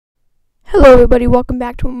Hello everybody, welcome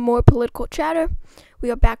back to more political chatter. We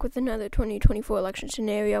are back with another 2024 election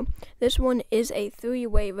scenario. This one is a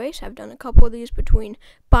three-way race. I've done a couple of these between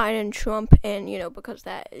Biden, Trump, and, because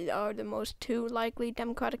that are the most two likely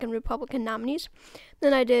Democratic and Republican nominees.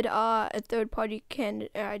 Then I did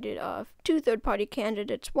two third-party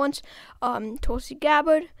candidates once, Tulsi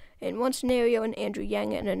Gabbard in one scenario and Andrew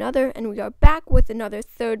Yang in another, and we are back with another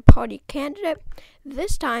third-party candidate,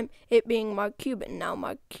 this time it being Mark Cuban. Now,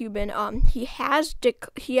 Mark Cuban,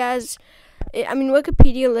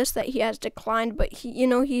 Wikipedia lists that he has declined, but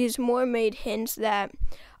he's more made hints that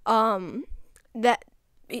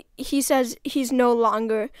he says he's no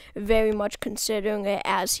longer very much considering it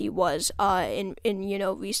as he was in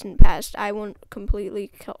recent past. I won't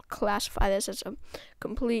completely classify this as a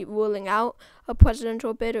complete ruling out a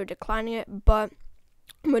presidential bid or declining it, but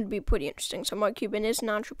it would be pretty interesting. So Mark Cuban is an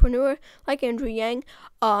entrepreneur like Andrew Yang.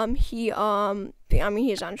 He's on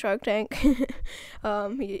Shark Tank.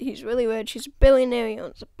 He's really rich. He's a billionaire. He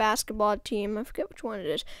owns a basketball team. I forget which one it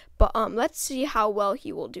is. But let's see how well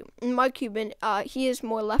he will do. Mark Cuban, he is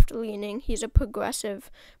more left-leaning. He's a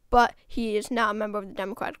progressive, but he is not a member of the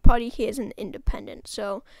Democratic Party. He is an independent.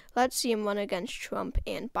 So let's see him run against Trump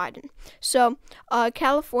and Biden. So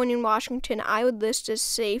California and Washington, I would list as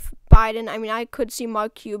safe. Biden, I could see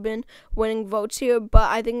Mark Cuban winning votes here, but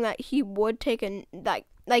I think that he would take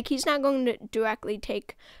he's not going to directly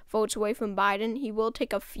take votes away from Biden. He will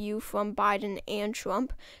take a few from Biden and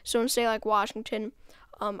Trump. So in say like Washington,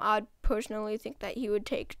 I'd personally think that he would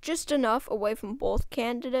take just enough away from both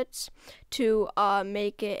candidates to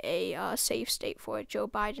make it a safe state for Joe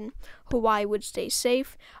Biden. Hawaii would stay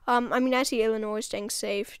safe. I see Illinois staying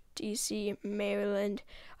safe, D.C., Maryland,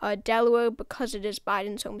 Delaware, because it is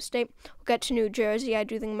Biden's home state. We'll get to New Jersey. I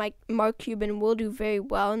do think Mark Cuban will do very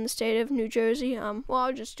well in the state of New Jersey.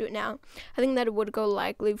 I'll just do it now. I think that it would go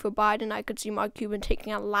likely for Biden. I could see Mark Cuban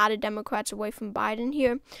taking a lot of Democrats away from Biden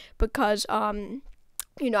here because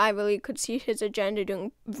I really could see his agenda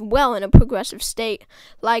doing well in a progressive state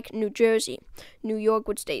like New Jersey. New York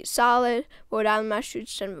would stay solid. Rhode Island,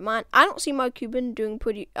 Massachusetts, and Vermont. I don't see Mark Cuban doing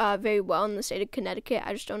very well in the state of Connecticut.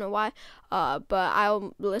 I just don't know why. But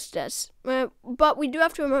I'll list as. But we do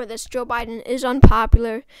have to remember this. Joe Biden is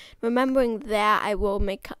unpopular. Remembering that, I will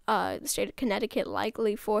make the state of Connecticut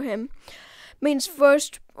likely for him. Maine's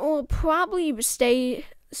first will probably stay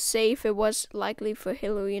safe. It was likely for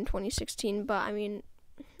Hillary in 2016, but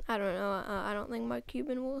I don't know. I don't think Mark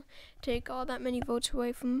Cuban will take all that many votes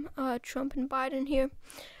away from Trump and Biden here.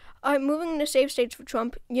 All right, moving into safe states for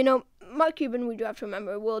Trump. Mark Cuban, we do have to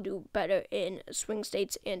remember, will do better in swing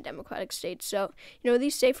states and Democratic states. So,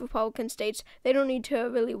 these safe Republican states, they don't need to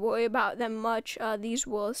really worry about them much. These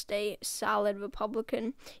will stay solid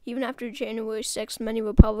Republican. Even after January 6th, many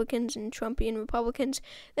Republicans and Trumpian Republicans,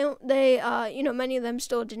 many of them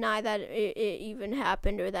still deny that it even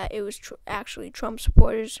happened or that it was actually Trump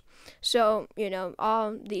supporters. So,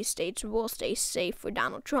 all these states will stay safe for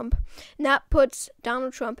Donald Trump. And that puts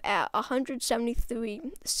Donald Trump at 173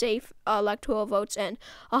 safe electoral votes and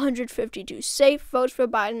 152 safe votes for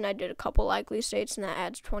Biden. I did a couple likely states, and that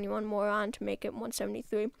adds 21 more on to make it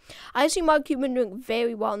 173. I see Mark Cuban doing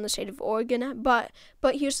very well in the state of Oregon, but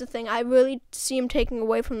here's the thing. I really see him taking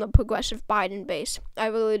away from the progressive Biden base. I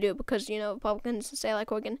really do, because, Republicans, say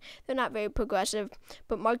like Oregon, they're not very progressive.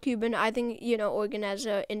 But Mark Cuban, I think, Oregon has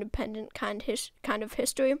an independent kind of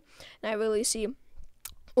history, and I really see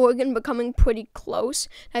Oregon becoming pretty close.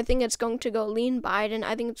 I think it's going to go lean Biden.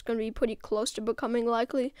 I think it's going to be pretty close to becoming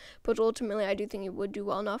likely, but ultimately I do think he would do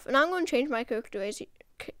well enough. And I'm going to change my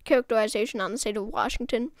characterization on the state of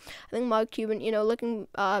Washington. I think Mark Cuban, looking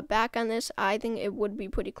back on this, I think it would be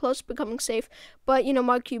pretty close to becoming safe. But,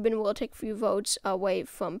 Mark Cuban will take a few votes away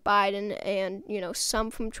from Biden and, some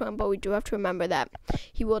from Trump. But we do have to remember that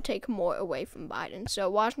he will take more away from Biden. So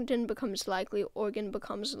Washington becomes likely, Oregon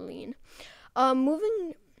becomes lean.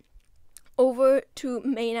 Moving over to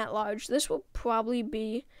Maine at large, this will probably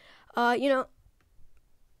be, it'll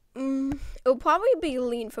probably be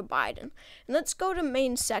lean for Biden. And let's go to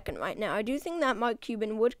Maine's second right now. I do think that Mark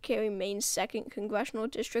Cuban would carry Maine's second congressional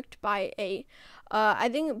district by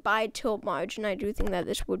by a tilt margin. I do think that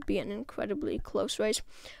this would be an incredibly close race.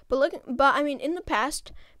 But in the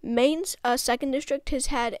past, Maine's second district has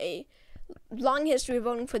had a long history of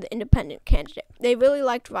voting for the independent candidate. They really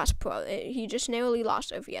liked Ross Perot. He just narrowly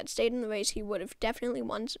lost. If he had stayed in the race, he would have definitely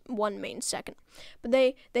won Maine second. But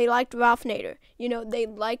they liked Ralph Nader. They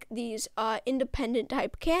like these independent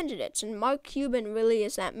type candidates, and Mark Cuban really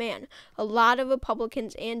is that man. A lot of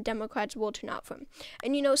Republicans and Democrats will turn out for him.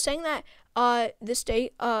 And saying that the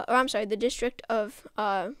district of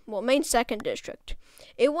Maine's second district,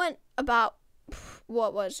 it went about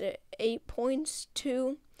 8 points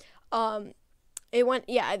to It went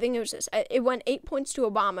 8 points to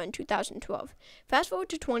Obama in 2012. Fast forward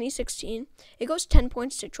to 2016, it goes 10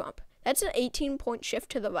 points to Trump. That's an 18-point shift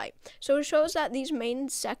to the right. So it shows that these Maine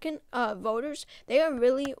second voters, they are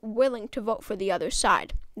really willing to vote for the other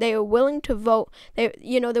side. They are willing to vote. They're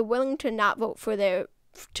willing to not vote for their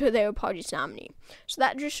party's nominee. So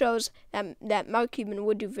that just shows that Mark Cuban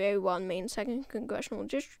would do very well in Maine's second congressional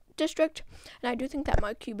district, and I do think that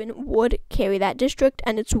Mark Cuban would carry that district,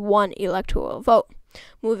 and it's one electoral vote.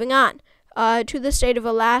 Moving on to the state of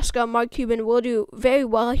Alaska, Mark Cuban will do very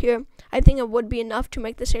well here. I think it would be enough to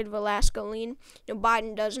make the state of Alaska lean.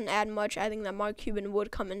 Biden doesn't add much. I think that Mark Cuban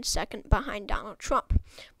would come in second behind Donald Trump.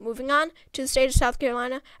 Moving on to the state of South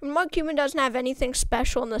Carolina, Mark Cuban doesn't have anything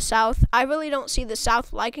special in the South. I really don't see the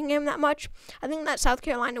South liking him that much. I think that South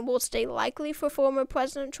Carolina will stay likely for former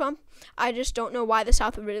President Trump. I just don't know why the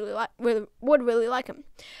South would really like him.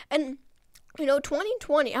 And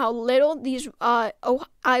 2020, how little these Iowa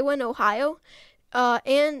and Ohio,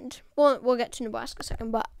 and we'll get to Nebraska in a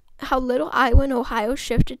second, but how little Iowa and Ohio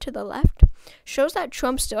shifted to the left shows that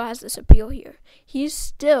Trump still has this appeal here. He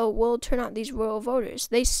still will turn out these rural voters.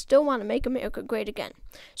 They still want to make America great again.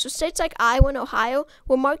 So states like Iowa and Ohio,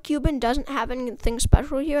 where Mark Cuban doesn't have anything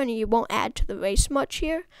special here and he won't add to the race much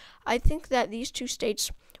here, I think that these two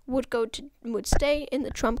states would stay in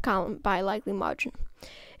the Trump column by a likely margin.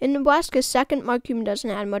 In Nebraska's second, Mark Cuban doesn't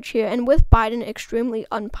add much here, and with Biden extremely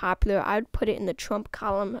unpopular, I would put it in the Trump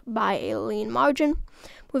column by a lean margin.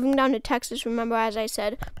 Moving down to Texas, remember, as I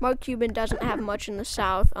said, Mark Cuban doesn't have much in the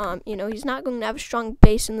South. He's not going to have a strong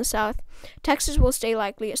base in the South. Texas will stay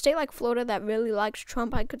likely. A state like Florida that really likes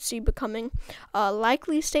Trump, I could see becoming a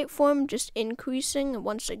likely state for him, just increasing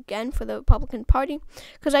once again for the Republican Party.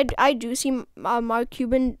 Because I do see Mark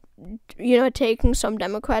Cuban, taking some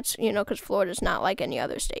Democrats, because Florida's not like any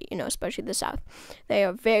other state, especially the South. They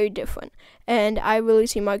are very different. And I really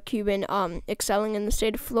see Mark Cuban excelling in the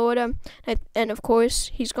state of Florida. And of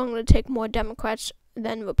course, he's going to take more Democrats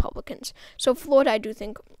than Republicans. So Florida, I do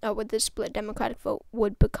think, with this split Democratic vote,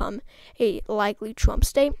 would become a likely Trump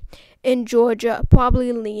state. In Georgia,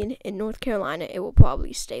 probably lean. In North Carolina, it will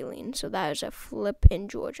probably stay lean. So that is a flip in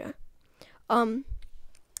Georgia.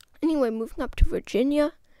 Anyway, moving up to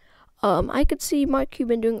Virginia. I could see Mark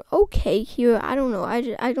Cuban doing okay here. I don't know.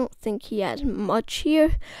 I don't think he has much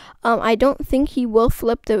here. I don't think he will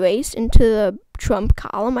flip the race into the Trump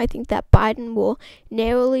column. I think that Biden will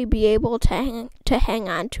narrowly be able to hang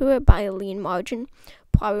on to it by a lean margin,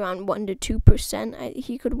 probably around 1% to 2%.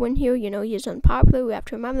 He could win here. He is unpopular. We have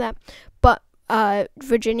to remember that. But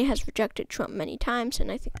Virginia has rejected Trump many times,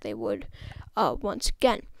 and I think they would once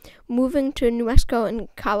again. Moving to New Mexico and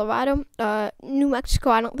Colorado. New Mexico,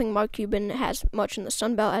 I don't think Mark Cuban has much in the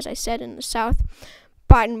Sun Belt, as I said, in the South.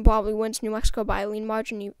 Biden probably wins New Mexico by a lean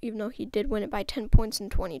margin, even though he did win it by 10 points in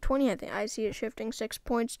 2020. I think I see it shifting 6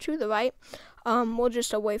 points to the right. Well,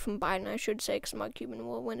 just away from Biden, I should say, because Mark Cuban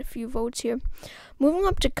will win a few votes here. Moving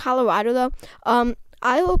up to Colorado, though,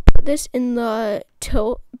 I will put this in the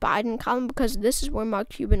tilt Biden column because this is where Mark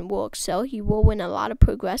Cuban will excel. He will win a lot of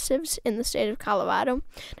progressives in the state of Colorado.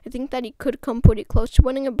 I think that he could come pretty close to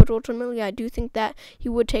winning it, but ultimately I do think that he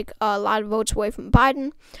would take a lot of votes away from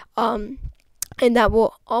Biden. And that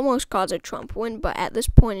will almost cause a Trump win. But at this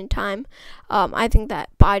point in time, I think that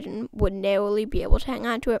Biden would narrowly be able to hang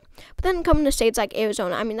on to it. But then coming to states like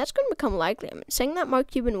Arizona, that's going to become likely. Saying that Mark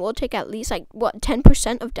Cuban will take at least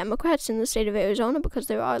 10% of Democrats in the state of Arizona, because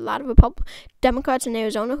there are a lot of Democrats in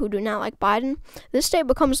Arizona who do not like Biden. This state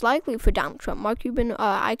becomes likely for Donald Trump. Mark Cuban,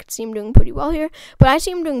 I could see him doing pretty well here, but I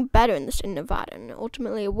see him doing better in the state of Nevada. And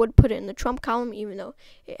ultimately, it would put it in the Trump column, even though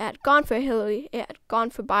it had gone for Hillary, it had gone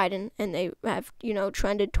for Biden, and they have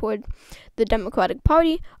trended toward the Democratic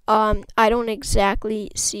Party. I don't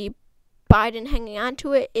exactly see Biden hanging on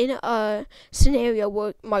to it in a scenario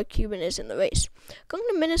where Mark Cuban is in the race. Going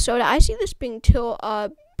to Minnesota, I see this being till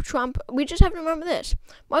Trump. We just have to remember this.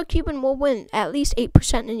 Mark Cuban will win at least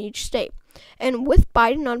 8% in each state. And with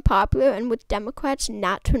Biden unpopular and with Democrats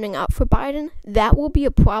not turning out for Biden, that will be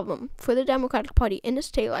a problem for the Democratic Party in a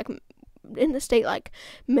state like in the state like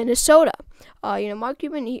Minnesota. Mark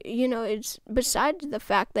Cuban, it's besides the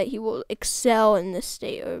fact that he will excel in this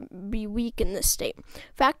state or be weak in this state.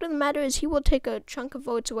 Fact of the matter is he will take a chunk of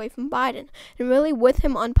votes away from Biden. And really, with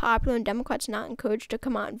him unpopular and Democrats not encouraged to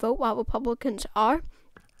come out and vote while Republicans are,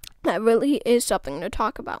 that really is something to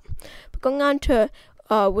talk about. But going on to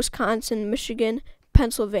Wisconsin, Michigan,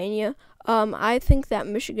 Pennsylvania, I think that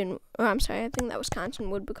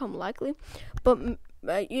Wisconsin would become likely, but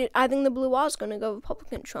I think the blue wall is going to go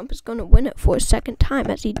Republican. Trump is going to win it for a second time,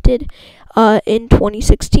 as he did in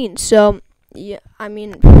 2016. So, yeah, I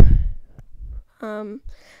mean, Mark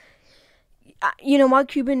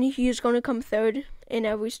Cuban, he is going to come third in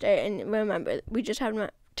every state, and remember, we just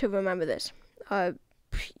have to remember this.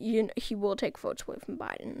 He will take votes away from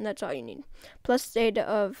Biden, and that's all you need. Plus, the state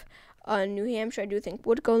of New Hampshire, I do think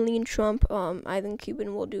would go lean Trump. I think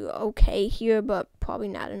Cuban will do okay here, but probably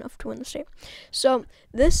not enough to win the state. So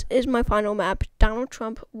this is my final map. Donald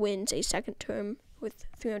Trump wins a second term with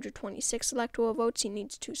 326 electoral votes. He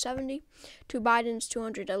needs 270. To Biden's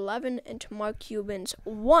 211, and to Mark Cuban's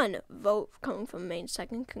 1 vote coming from Maine's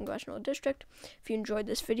 2nd Congressional District. If you enjoyed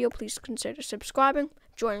this video, please consider subscribing,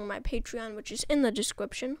 joining my Patreon, which is in the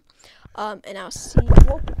description. And I'll see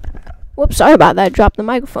you. Whoops, sorry about that. I dropped the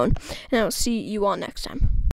microphone. And I'll see you all next time.